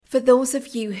For those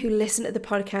of you who listened to the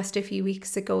podcast a few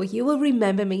weeks ago, you will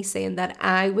remember me saying that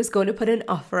I was going to put an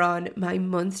offer on my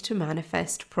Month to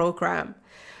Manifest program.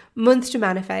 Month to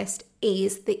Manifest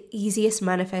is the easiest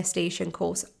manifestation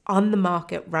course on the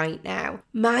market right now.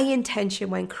 My intention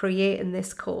when creating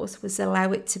this course was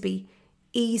allow it to be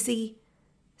easy,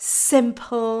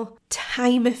 simple,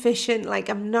 time efficient. Like,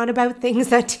 I'm not about things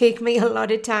that take me a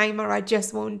lot of time or I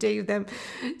just won't do them.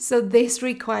 So this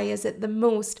requires at the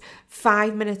most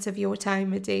 5 minutes of your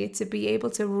time a day to be able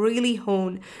to really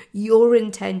hone your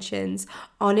intentions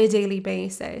on a daily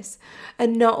basis.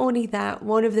 And not only that,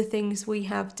 one of the things we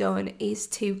have done is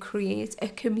to create a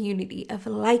community of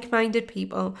like-minded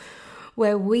people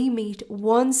where we meet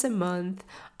once a month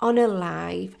on a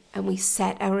live and we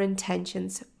set our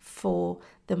intentions for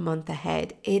the month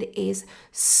ahead. It is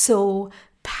so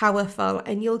powerful,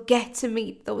 and you'll get to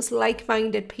meet those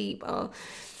like-minded people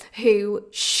who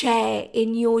share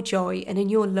in your joy and in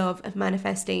your love of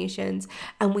manifestations,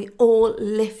 and we all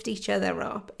lift each other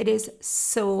up. It is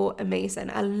so amazing.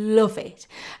 I love it,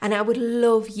 and I would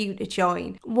love you to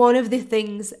join. One of the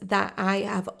things that I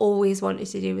have always wanted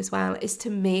to do as well is to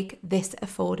make this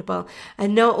affordable,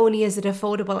 and not only is it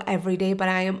affordable every day, but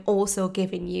I am also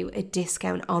giving you a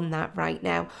discount on that right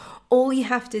now. All you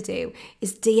have to do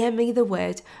is DM me the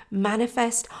word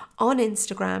manifest on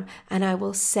Instagram and I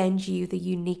will send you the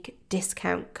unique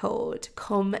discount code.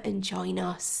 Come and join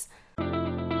us.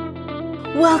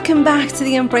 Welcome back to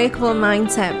the Unbreakable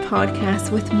Mindset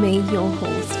podcast with me, your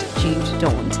host, Jude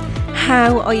Daunt.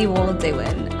 How are you all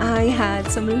doing? I had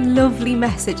some lovely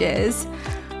messages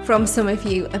from some of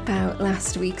you about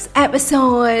last week's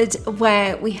episode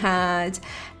where we had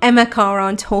Emma Carr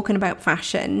on talking about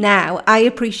fashion. Now, I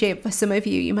appreciate for some of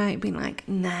you, you might be like,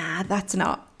 nah, that's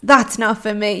not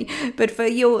for me. But for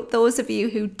those of you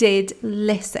who did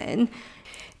listen,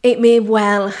 it may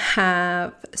well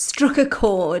have struck a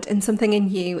chord and something in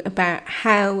you about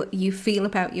how you feel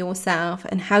about yourself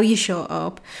and how you show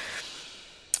up.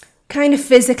 Kind of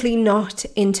physically, not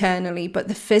internally, but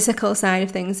the physical side of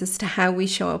things as to how we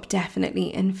show up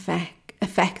definitely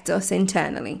affect us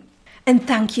internally. And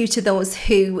thank you to those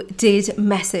who did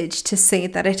message to say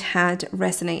that it had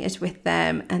resonated with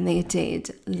them and they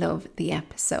did love the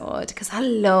episode. Because I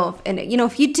love, and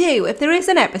if there is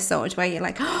an episode where you're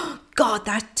like, oh God,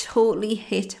 that totally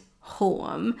hit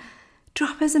home,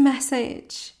 drop us a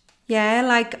message. Yeah,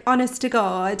 like, honest to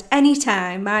God,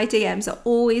 anytime, my DMs are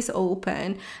always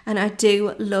open and I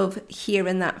do love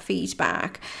hearing that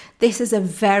feedback. This is a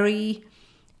very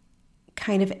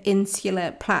kind of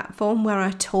insular platform where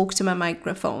I talk to my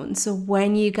microphone. So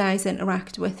when you guys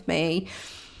interact with me,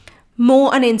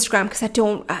 more on Instagram, because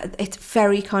it's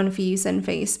very confusing,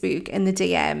 Facebook and the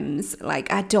DMs.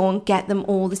 Like, I don't get them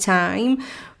all the time.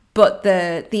 But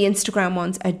the Instagram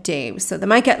ones I do. So they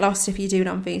might get lost if you do it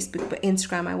on Facebook, but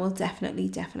Instagram I will definitely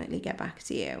get back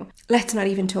to you. Let's not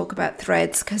even talk about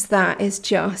Threads, because that is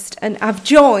just, and I have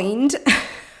joined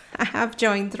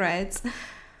Threads,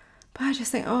 but I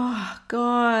just think, oh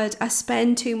God, I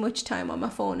spend too much time on my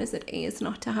phone as it is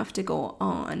not to have to go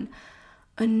on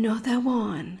another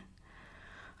one.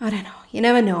 I don't know. You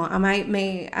never know. I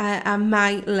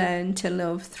might learn to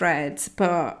love Threads,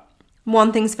 but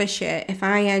one thing's for sure, if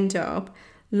I end up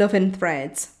loving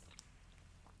Threads,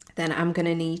 then I'm going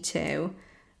to need to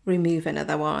remove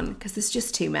another one because there's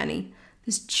just too many.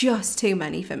 There's just too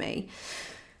many for me.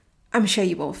 I'm sure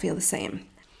you all feel the same.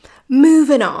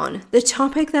 Moving on, the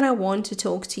topic that I want to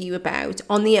talk to you about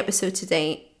on the episode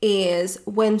today is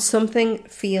when something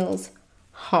feels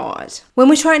hard. When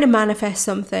we're trying to manifest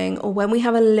something or when we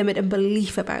have a limited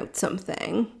belief about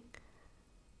something,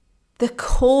 the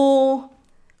core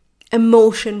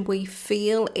emotion we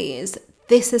feel is,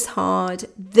 this is hard,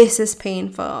 this is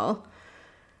painful,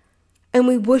 and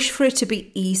we wish for it to be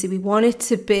easy. We want it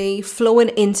to be flowing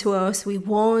into us. We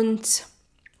want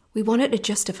it to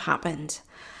just have happened.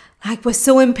 Like, we're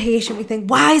so impatient. We think,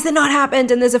 why has it not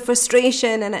happened? And there's a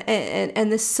frustration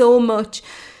and there's so much,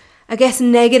 I guess,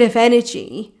 negative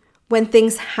energy when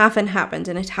things haven't happened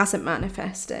and it hasn't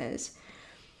manifested.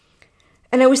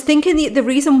 And I was thinking the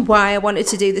reason why I wanted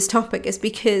to do this topic is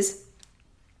because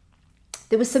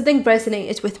there was something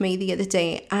resonated with me the other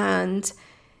day, and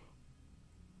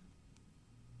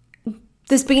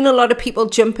there's been a lot of people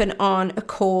jumping on a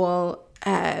call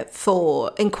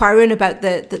for inquiring about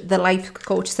the life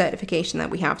coach certification that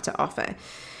we have to offer.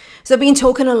 So I've been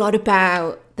talking a lot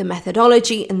about the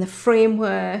methodology and the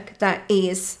framework that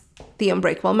is the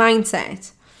Unbreakable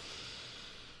Mindset.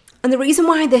 And the reason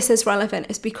why this is relevant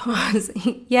is because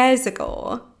years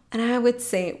ago, and I would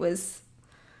say it was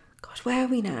God, where are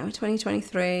we now?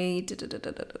 2023.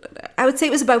 I would say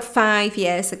it was about 5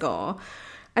 years ago.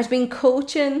 I'd been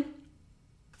coaching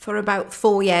for about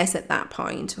 4 years at that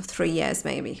point, or 3 years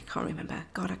maybe. I can't remember.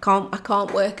 God, I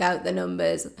can't work out the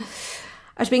numbers.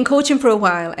 I'd been coaching for a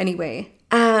while anyway,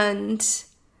 and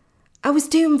I was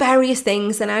doing various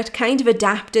things, and I'd kind of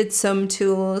adapted some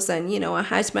tools, and I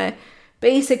had my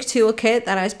basic toolkit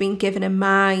that I'd been given in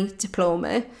my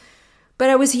diploma, but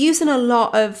I was using a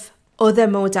lot of other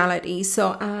modalities.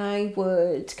 So I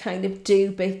would kind of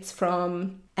do bits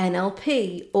from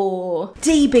NLP or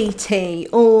DBT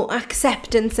or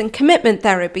acceptance and commitment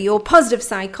therapy or positive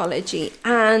psychology.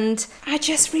 And I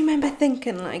just remember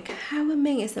thinking, like, how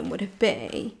amazing would it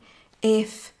be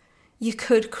if you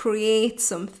could create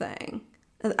something?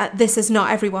 This is not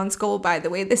everyone's goal, by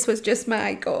the way. This was just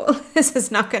my goal. This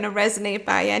is not going to resonate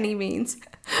by any means.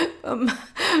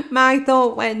 My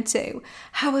thought went to,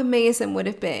 how amazing would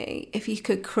it be if you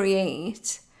could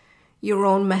create your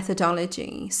own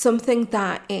methodology, something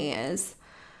that is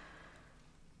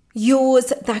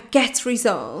yours, that gets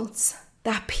results,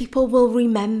 that people will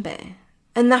remember,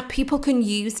 and that people can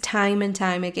use time and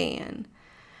time again.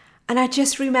 And I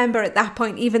just remember at that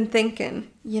point even thinking,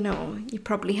 you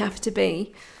probably have to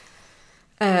be,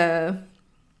 you'd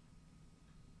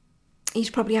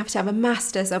probably have to have a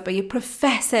master's or be a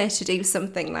professor to do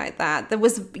something like that. There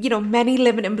was, many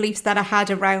limiting beliefs that I had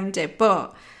around it,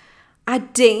 but I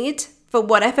did, for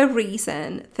whatever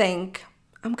reason, think,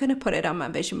 I'm going to put it on my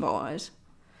vision board.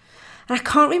 And I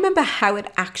can't remember how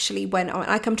it actually went on.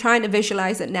 Like, I'm trying to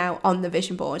visualize it now on the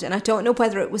vision board, and I don't know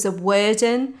whether it was a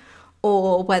wording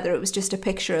or whether it was just a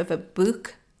picture of a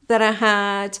book that I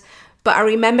had. But I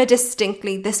remember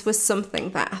distinctly this was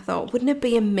something that I thought, wouldn't it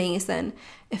be amazing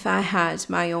if I had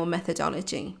my own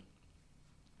methodology?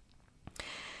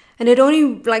 And it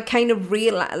only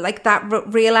that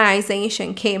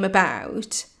realization came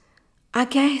about, I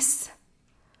guess,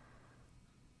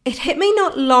 it hit me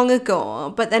not long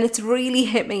ago, but then it's really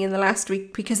hit me in the last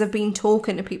week because I've been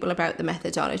talking to people about the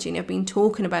methodology and I've been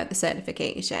talking about the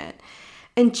certification.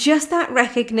 And just that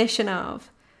recognition of,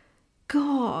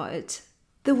 God,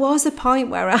 there was a point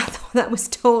where I thought that was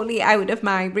totally out of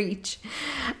my reach,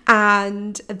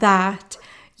 and that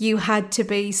you had to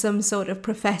be some sort of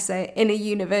professor in a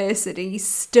university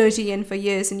studying for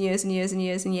years and years and years and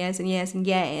years and years and years and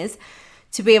years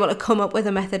to be able to come up with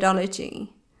a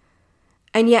methodology.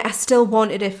 And yet I still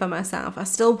wanted it for myself. I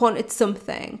still wanted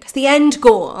something, because the end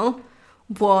goal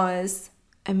was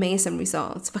amazing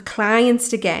results, for clients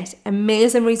to get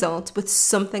amazing results with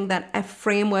something, that a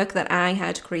framework that I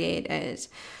had created.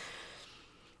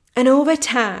 And over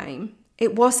time,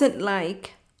 it wasn't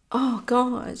like, oh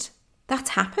God,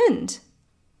 that's happened.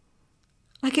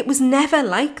 Like, it was never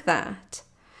like that.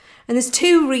 And there's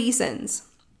two reasons.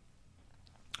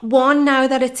 One, now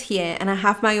that it's here and I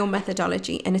have my own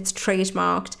methodology and it's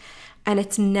trademarked and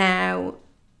it's now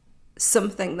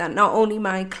something that not only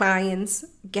my clients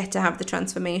get to have the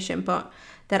transformation, but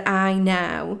that I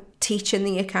now teach in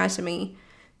the academy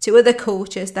to other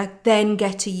coaches that then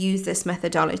get to use this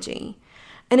methodology.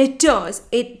 And it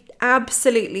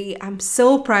absolutely, I'm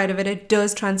so proud of it. It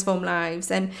does transform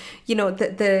lives. And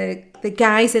the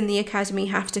guys in the academy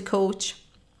have to coach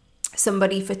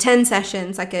somebody for 10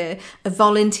 sessions, like a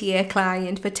volunteer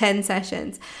client for 10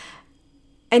 sessions.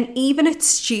 And even at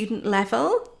student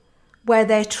level, where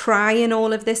they're trying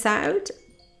all of this out,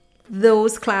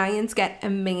 those clients get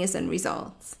amazing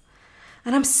results.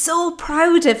 And I'm so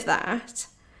proud of that.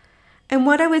 And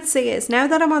what I would say is, now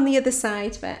that I'm on the other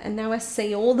side of it, and now I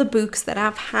see all the books that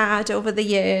I've had over the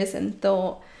years and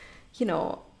thought,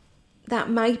 that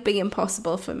might be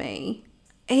impossible for me.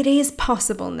 It is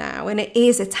possible now, and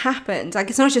it's happened. Like,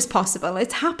 it's not just possible,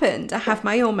 it's happened. I have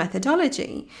my own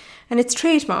methodology, and it's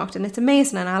trademarked, and it's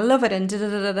amazing, and I love it, and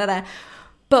da-da-da-da-da.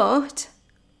 But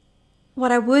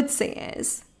what I would say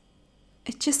is,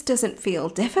 it just doesn't feel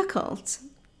difficult.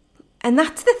 And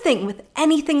that's the thing with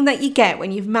anything that you get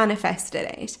when you've manifested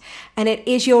it, and it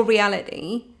is your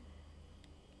reality,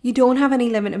 you don't have any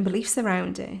limiting beliefs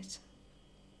around it.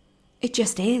 It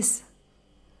just is.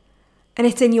 And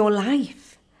it's in your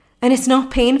life. And it's not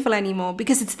painful anymore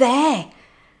because it's there.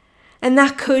 And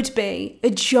that could be a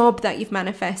job that you've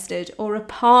manifested or a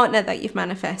partner that you've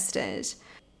manifested.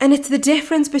 And it's the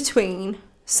difference between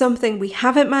something we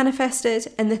haven't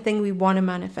manifested and the thing we want to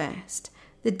manifest.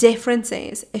 The difference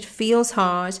is, it feels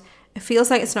hard. It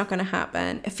feels like it's not going to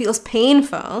happen. It feels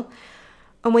painful.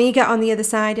 And when you get on the other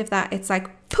side of that, it's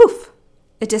like, poof,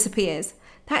 it disappears.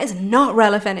 That is not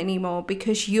relevant anymore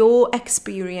because your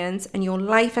experience and your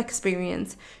life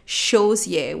experience shows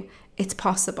you it's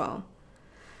possible.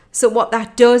 So what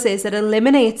that does is it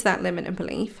eliminates that limiting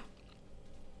belief.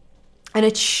 And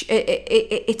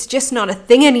it's just not a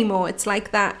thing anymore. It's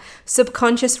like that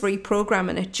subconscious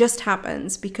reprogramming. It just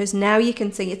happens because now you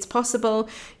can see it's possible.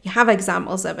 You have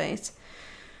examples of it.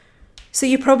 So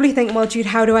you probably think, well, Jude,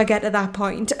 how do I get to that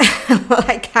point?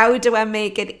 Like, how do I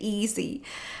make it easy?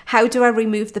 How do I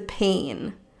remove the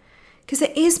pain? Because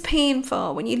it is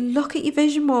painful when you look at your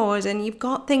vision board and you've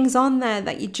got things on there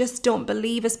that you just don't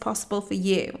believe is possible for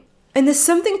you. And there's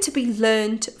something to be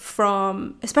learned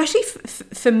from, especially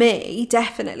for me,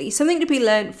 definitely, something to be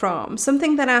learned from,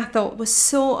 something that I thought was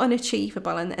so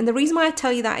unachievable. And the reason why I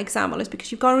tell you that example is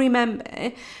because you've got to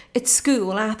remember, at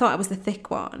school, I thought I was the thick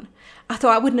one. I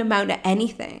thought I wouldn't amount to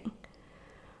anything.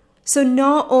 So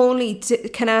not only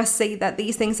can I see that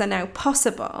these things are now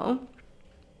possible,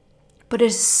 but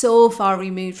it's so far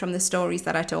removed from the stories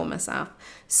that I told myself.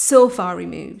 So far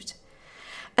removed.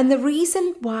 And the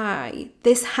reason why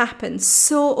this happened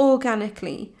so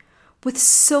organically, with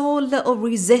so little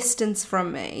resistance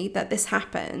from me that this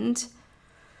happened,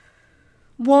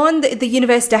 one, the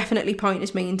universe definitely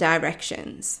pointed me in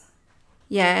directions.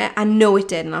 Yeah, I know it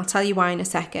did, and I'll tell you why in a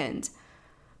second.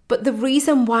 But the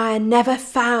reason why I never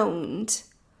found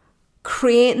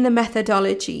creating the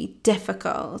methodology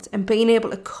difficult and being able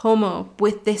to come up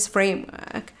with this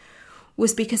framework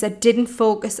was because I didn't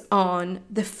focus on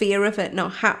the fear of it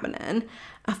not happening.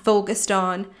 I focused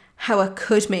on how I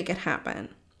could make it happen.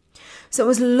 So I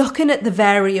was looking at the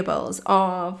variables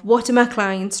of what do my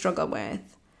clients struggle with?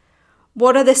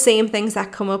 What are the same things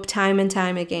that come up time and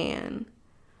time again?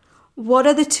 What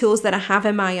are the tools that I have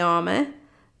in my armor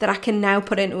that I can now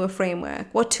put into a framework?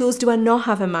 What tools do I not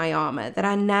have in my armor that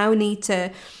I now need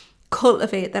to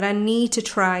cultivate, that I need to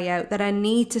try out, that I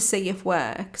need to see if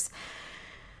works?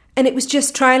 And it was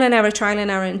just trial and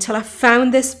error until I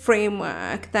found this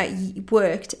framework that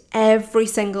worked every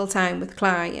single time with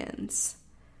clients.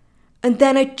 And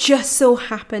then it just so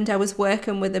happened I was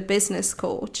working with a business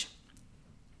coach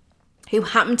who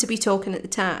happened to be talking at the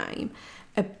time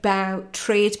about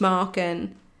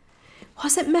trademarking.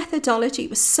 Was it methodology? It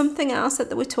was something else that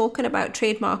they were talking about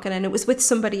trademarking, and it was with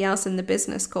somebody else in the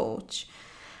business course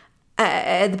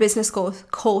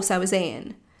I was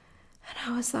in. And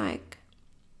I was like,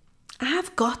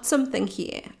 I've got something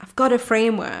here. I've got a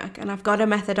framework and I've got a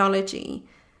methodology.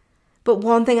 But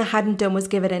one thing I hadn't done was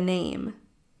give it a name.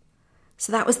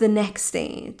 So that was the next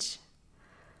stage.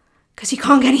 Because you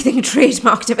can't get anything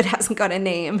trademarked if it hasn't got a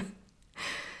name.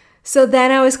 So then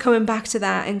I was coming back to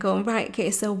that and going, right, okay,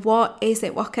 so what is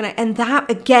it? What can I... And that,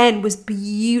 again, was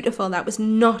beautiful. That was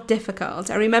not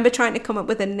difficult. I remember trying to come up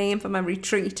with a name for my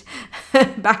retreat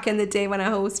back in the day when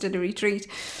I hosted a retreat.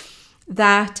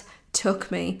 That took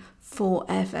me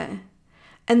forever.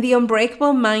 And the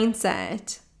unbreakable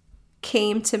mindset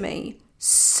came to me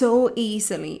so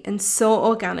easily and so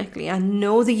organically. I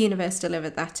know the universe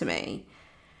delivered that to me.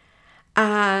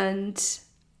 And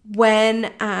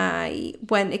when I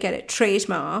went to get it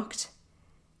trademarked,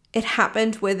 it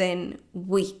happened within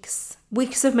weeks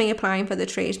of me applying for the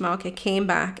trademark. It came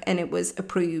back and it was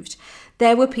approved.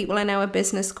 There were people in our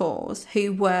business course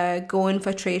who were going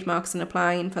for trademarks and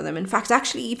applying for them. In fact,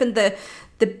 actually, even the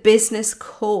business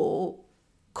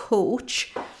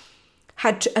coach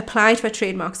had applied for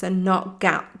trademarks and not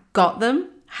got them,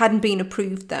 hadn't been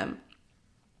approved them.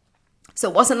 So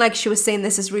it wasn't like she was saying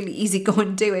this is really easy, go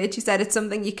and do it. She said it's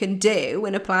something you can do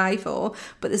and apply for,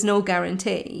 but there's no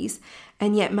guarantees.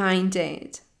 And yet mine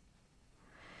did.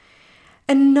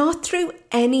 And not through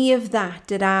any of that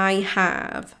did I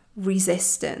have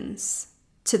resistance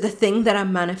to the thing that I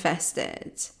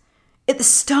manifested. At the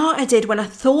start I did when I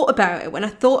thought about it, when I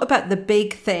thought about the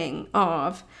big thing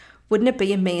of, wouldn't it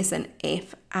be amazing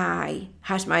if I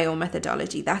had my own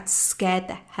methodology? That scared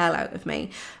the hell out of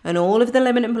me. And all of the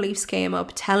limiting beliefs came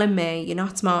up telling me, you're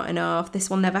not smart enough, this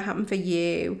will never happen for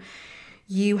you.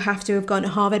 You have to have gone to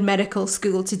Harvard Medical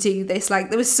School to do this. Like,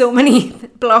 there was so many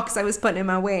blocks I was putting in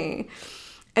my way.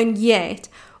 And yet,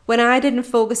 when I didn't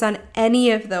focus on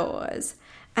any of those,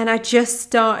 and I just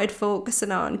started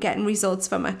focusing on getting results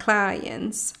for my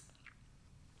clients,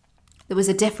 there was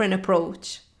a different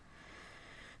approach.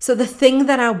 So the thing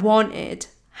that I wanted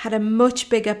had a much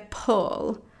bigger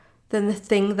pull than the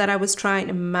thing that I was trying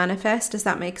to manifest. Does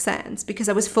that make sense? Because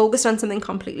I was focused on something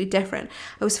completely different.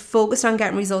 I was focused on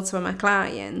getting results for my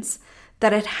clients,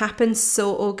 that it happened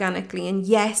so organically. And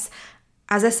yes,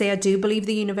 as I say, I do believe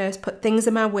the universe put things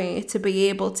in my way to be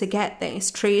able to get this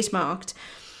trademarked,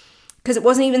 because it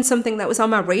wasn't even something that was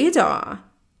on my radar.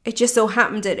 It just so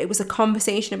happened it was a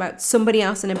conversation about somebody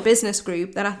else in a business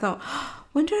group that I thought,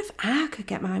 wonder if I could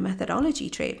get my methodology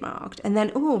trademarked. And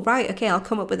then, oh, right, okay, I'll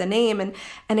come up with a name.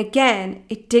 And again,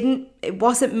 it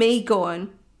wasn't me going,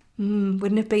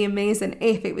 wouldn't it be amazing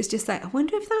if it was just like, I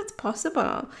wonder if that's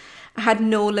possible. I had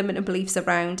no limiting beliefs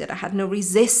around it. I had no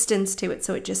resistance to it.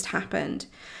 So it just happened.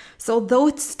 So although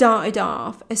it started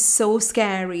off as so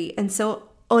scary and so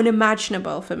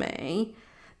unimaginable for me,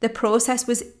 the process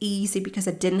was easy because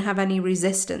I didn't have any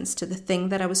resistance to the thing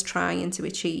that I was trying to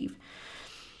achieve.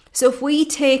 So if we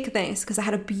take this, because I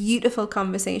had a beautiful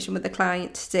conversation with a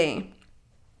client today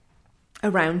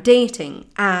around dating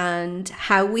and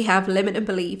how we have limiting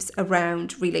beliefs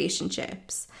around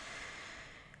relationships.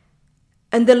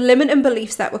 And the limiting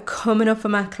beliefs that were coming up for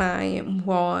my client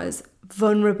was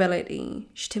vulnerability.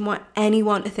 She didn't want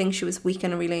anyone to think she was weak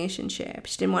in a relationship.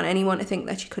 She didn't want anyone to think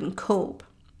that she couldn't cope.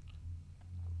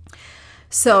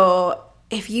 So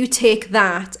if you take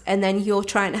that and then you're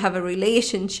trying to have a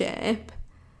relationship,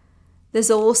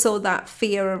 there's also that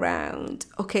fear around,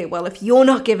 okay, well, if you're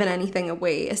not giving anything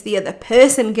away, is the other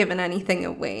person giving anything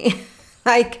away?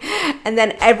 And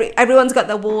then everyone's got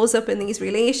their walls up in these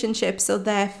relationships, so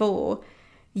therefore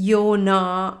you're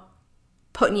not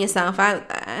putting yourself out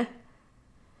there.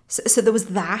 So there was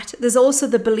that. There's also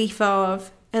the belief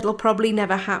of, it'll probably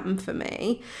never happen for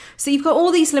me. So you've got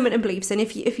all these limiting beliefs. And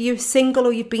if you're single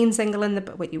or you've been single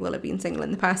you will have been single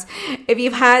in the past. If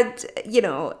you've had,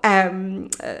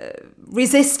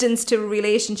 resistance to a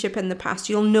relationship in the past,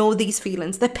 you'll know these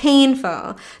feelings. They're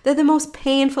painful. They're the most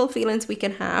painful feelings we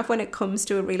can have when it comes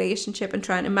to a relationship and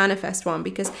trying to manifest one,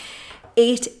 because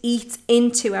it eats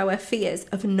into our fears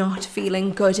of not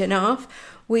feeling good enough.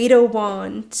 We don't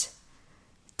want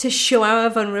to show our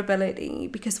vulnerability,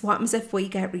 because what happens if we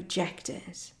get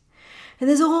rejected? And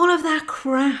there's all of that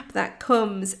crap that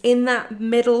comes in that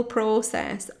middle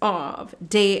process of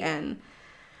dating.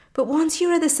 But once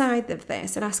you're at the side of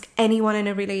this, and ask anyone in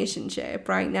a relationship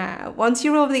right now, once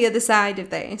you're over the other side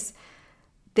of this,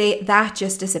 that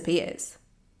just disappears.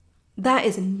 That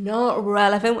is not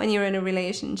relevant when you're in a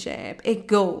relationship. It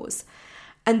goes.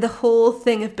 And the whole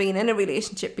thing of being in a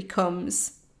relationship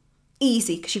becomes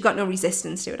easy because you've got no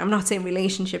resistance to it. I'm not saying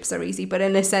relationships are easy, but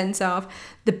in a sense of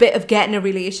the bit of getting a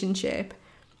relationship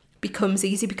becomes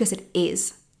easy because it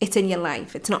is. It's in your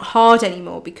life. It's not hard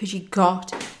anymore because you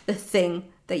got the thing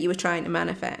that you were trying to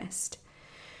manifest.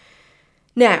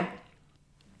 Now,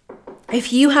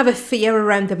 if you have a fear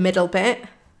around the middle bit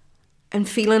and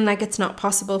feeling like it's not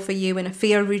possible for you, and a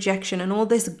fear of rejection and all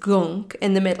this gunk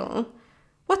in the middle,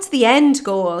 what's the end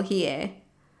goal here?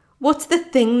 What's the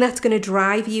thing that's going to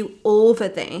drive you over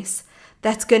this?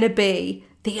 That's going to be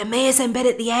the amazing bit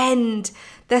at the end.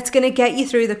 That's going to get you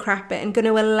through the crap bit and going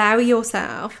to allow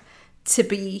yourself to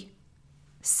be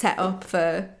set up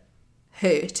for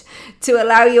hurt, to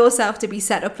allow yourself to be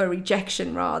set up for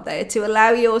rejection, rather, to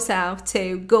allow yourself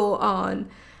to go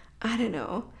on,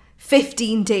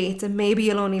 15 dates and maybe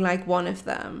you'll only like one of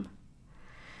them.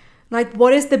 Like,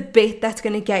 what is the bit that's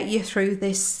going to get you through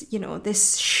this,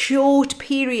 this short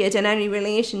period in any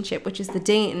relationship, which is the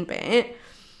dating bit?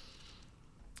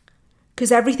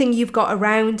 Because everything you've got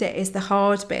around it is the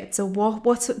hard bit. So what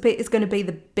bit is going to be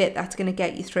the bit that's going to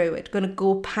get you through it, going to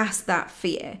go past that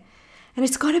fear? And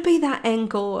it's got to be that end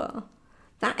goal.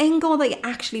 That end goal that you're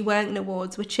actually working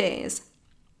towards, which is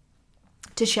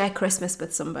to share Christmas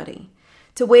with somebody.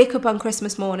 To wake up on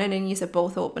Christmas morning and you're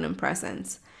both opening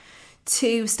presents.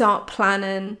 To start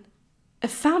planning a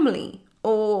family,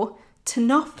 or to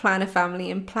not plan a family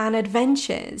and plan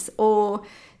adventures, or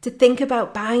to think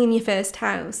about buying your first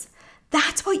house.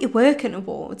 That's what you're working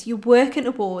towards. You're working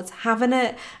towards having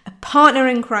a partner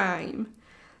in crime,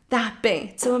 that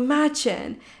bit. So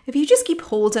imagine if you just keep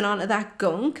holding on to that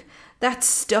gunk, that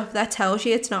stuff that tells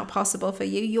you it's not possible for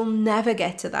you, you'll never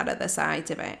get to that other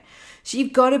side of it. So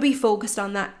you've got to be focused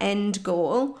on that end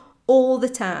goal all the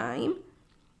time.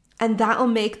 And that'll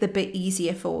make the bit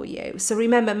easier for you. So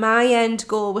remember, my end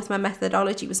goal with my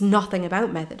methodology was nothing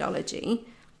about methodology.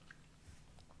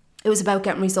 It was about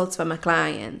getting results for my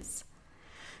clients.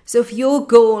 So if your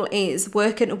goal is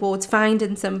working towards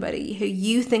finding somebody who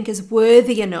you think is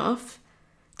worthy enough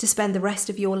to spend the rest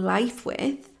of your life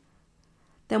with,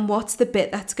 then what's the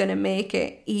bit that's going to make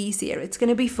it easier? It's going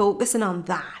to be focusing on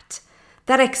that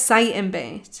exciting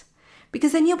bit.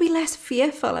 Because then you'll be less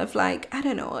fearful of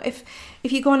if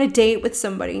you go on a date with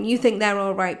somebody and you think they're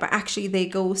all right, but actually they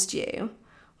ghost you.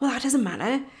 Well, that doesn't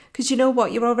matter. Because you know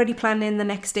what? You're already planning the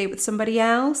next date with somebody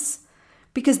else.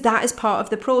 Because that is part of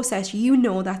the process. You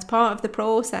know that's part of the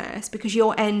process. Because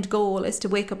your end goal is to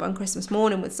wake up on Christmas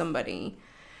morning with somebody.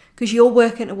 Because you're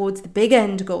working towards the big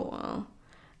end goal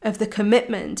of the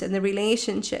commitment and the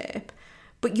relationship.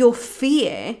 But your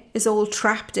fear is all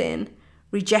trapped in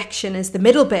rejection as the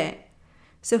middle bit.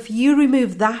 So if you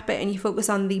remove that bit and you focus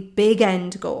on the big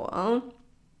end goal,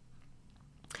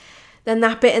 then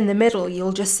that bit in the middle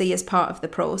you'll just see as part of the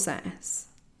process.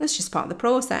 That's just part of the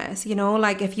process.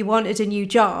 Like if you wanted a new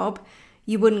job,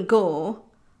 you wouldn't go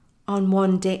on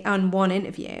one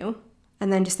interview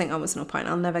and then just think, oh, there's no point,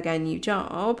 I'll never get a new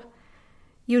job.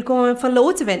 You would go on for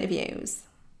loads of interviews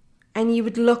and you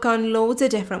would look on loads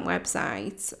of different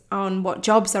websites on what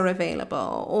jobs are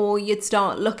available, or you'd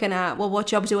start looking at, well, what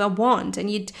job do I want? And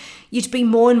you'd be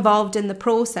more involved in the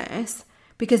process,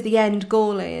 because the end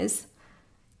goal is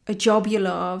a job you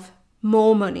love,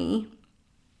 more money,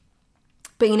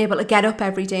 being able to get up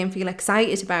every day and feel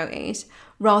excited about it,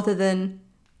 rather than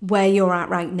where you're at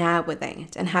right now with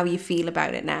it and how you feel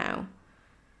about it now.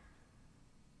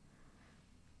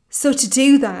 So to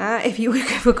do that, if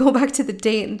we go back to the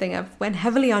dating thing, I've went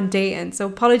heavily on dating, so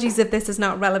apologies if this is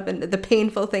not relevant to the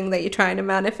painful thing that you're trying to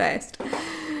manifest.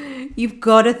 You've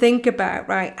got to think about,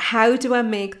 right, how do I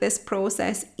make this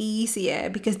process easier?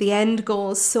 Because the end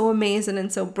goal is so amazing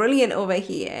and so brilliant over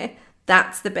here.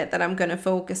 That's the bit that I'm going to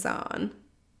focus on.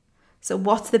 So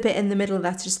what's the bit in the middle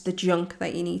that's just the junk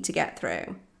that you need to get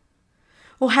through?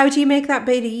 Or how do you make that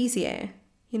bit easier?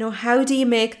 How do you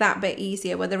make that bit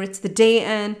easier? Whether it's the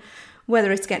dating,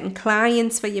 whether it's getting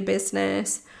clients for your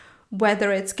business,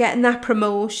 whether it's getting that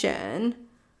promotion.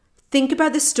 Think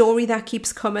about the story that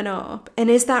keeps coming up, and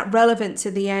is that relevant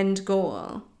to the end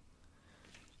goal?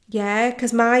 Yeah,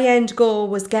 because my end goal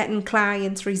was getting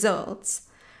clients results,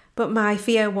 but my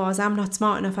fear was, I'm not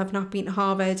smart enough, I've not been to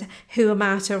Harvard, who am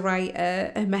I to write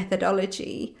a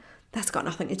methodology? That's got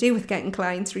nothing to do with getting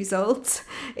clients results,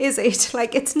 is it?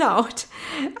 Like, it's not.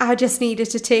 I just needed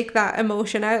to take that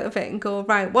emotion out of it and go,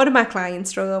 right, what do my clients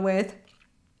struggle with?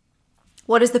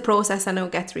 What is the process I know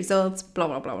gets results? Blah,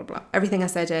 blah, blah, blah, blah. Everything I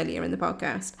said earlier in the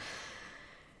podcast.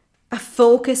 I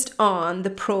focused on the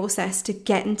process to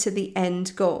getting to the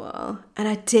end goal, and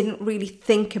I didn't really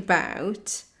think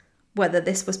about whether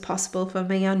this was possible for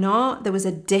me or not. There was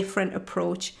a different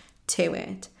approach to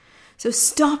it. So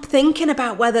stop thinking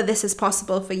about whether this is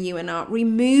possible for you or not.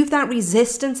 Remove that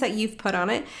resistance that you've put on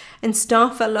it and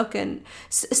start looking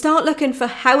for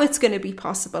how it's going to be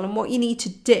possible and what you need to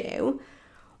do.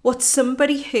 What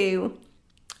somebody who,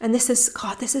 and this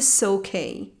is so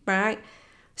key, right?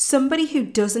 Somebody who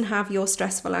doesn't have your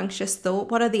stressful, anxious thought,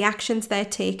 what are the actions they're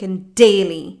taking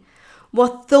daily?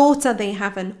 What thoughts are they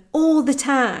having all the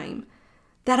time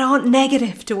that aren't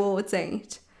negative towards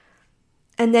it?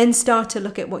 And then start to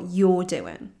look at what you're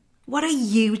doing. What are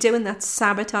you doing that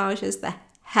sabotages the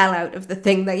hell out of the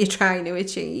thing that you're trying to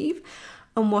achieve?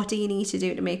 And what do you need to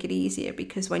do to make it easier?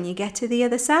 Because when you get to the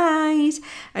other side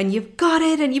and you've got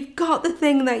it and you've got the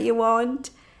thing that you want,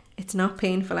 it's not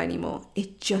painful anymore.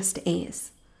 It just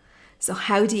is. So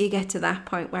how do you get to that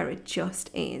point where it just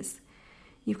is?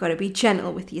 You've got to be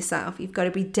gentle with yourself. You've got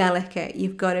to be delicate.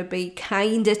 You've got to be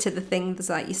kinder to the things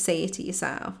that you say to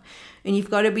yourself. And you've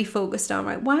got to be focused on,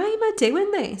 right, why am I doing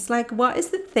this? Like, what is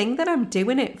the thing that I'm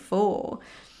doing it for?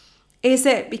 Is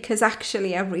it because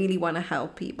actually I really want to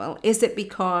help people? Is it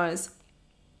because,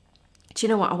 do you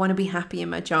know what, I want to be happy in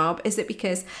my job? Is it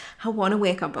because I want to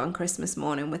wake up on Christmas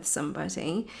morning with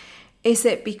somebody? Is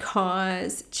it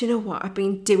because, do you know what, I've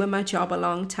been doing my job a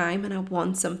long time and I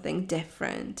want something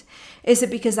different? Is it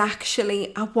because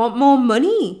actually I want more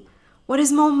money? What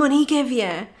does more money give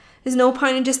you? There's no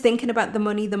point in just thinking about the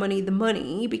money,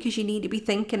 because you need to be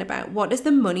thinking about, what does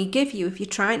the money give you? If you're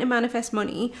trying to manifest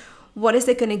money, what is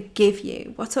it going to give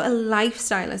you? What sort of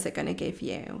lifestyle is it going to give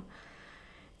you?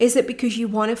 Is it because you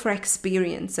want it for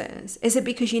experiences? Is it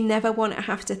because you never want to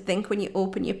have to think when you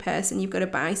open your purse and you've got to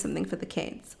buy something for the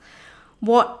kids?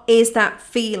 What is that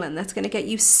feeling that's going to get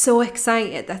you so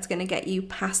excited, that's going to get you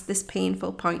past this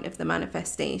painful point of the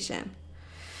manifestation?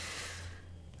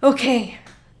 Okay,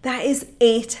 that is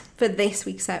it for this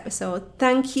week's episode.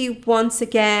 Thank you once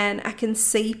again. I can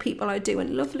see people are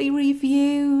doing lovely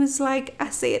reviews. Like,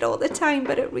 I say it all the time,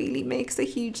 but it really makes a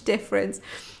huge difference.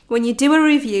 When you do a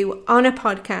review on a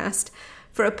podcast,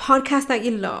 for a podcast that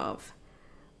you love,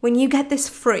 when you get this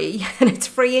free, and it's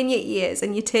free in your ears,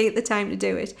 and you take the time to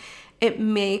do it, it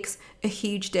makes a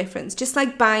huge difference. Just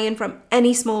like buying from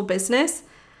any small business,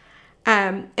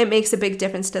 it makes a big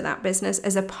difference to that business.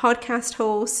 As a podcast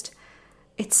host,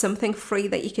 it's something free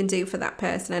that you can do for that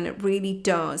person, and it really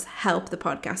does help the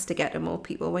podcast to get to more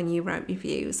people when you write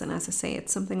reviews. And as I say,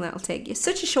 it's something that'll take you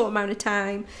such a short amount of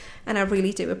time, and I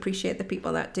really do appreciate the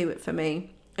people that do it for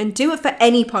me. And do it for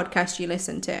any podcast you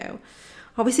listen to.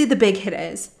 Obviously, the big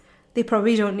hitters, they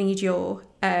probably don't need your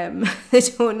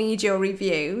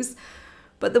reviews,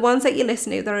 But the ones that you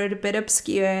listen to that are a bit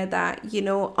obscure, that, you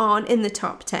know, aren't in the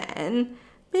top 10,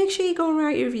 make sure you go and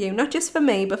write a review, not just for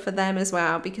me, but for them as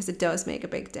well, because it does make a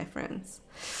big difference.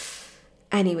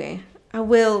 Anyway, I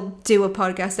will do a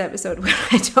podcast episode where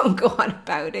I don't go on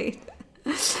about it.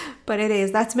 But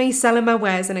that's me selling my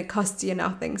wares and it costs you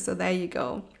nothing. So there you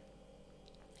go.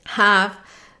 Have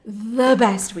the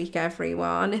best week,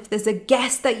 everyone. If there's a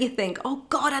guest that you think, oh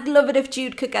God, I'd love it if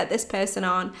Jude could get this person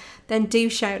on, then do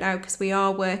shout out, because we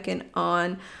are working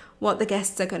on what the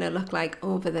guests are going to look like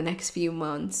over the next few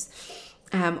months.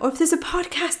 Or if there's a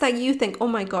podcast that you think, oh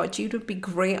my God, Jude would be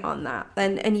great on that,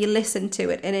 and you listen to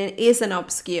it and it is an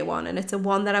obscure one and it's a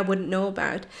one that I wouldn't know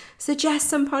about, suggest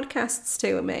some podcasts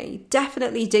to me.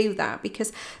 Definitely do that,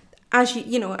 because as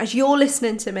you're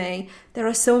listening to me, there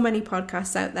are so many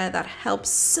podcasts out there that help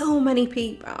so many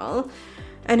people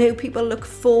and who people look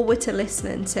forward to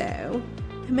listening to.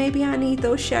 And maybe I need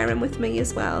those sharing with me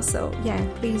as well. So yeah,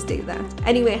 please do that.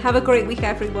 Anyway, have a great week,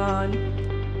 everyone.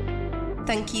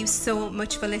 Thank you so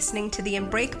much for listening to the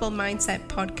Unbreakable Mindset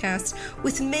podcast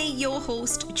with me, your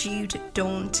host, Jude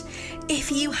Daunt.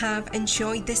 If you have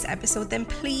enjoyed this episode, then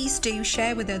please do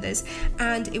share with others,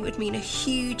 and it would mean a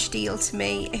huge deal to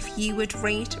me if you would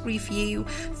rate, review,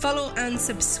 follow and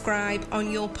subscribe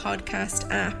on your podcast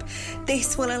app.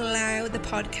 This will allow the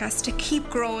podcast to keep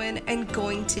growing and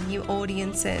going to new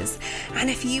audiences. And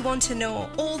if you want to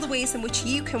know all the ways in which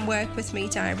you can work with me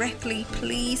directly,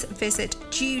 please visit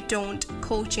judedauntcoaching.co.uk.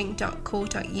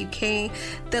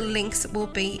 The links will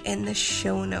be in the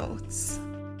show notes.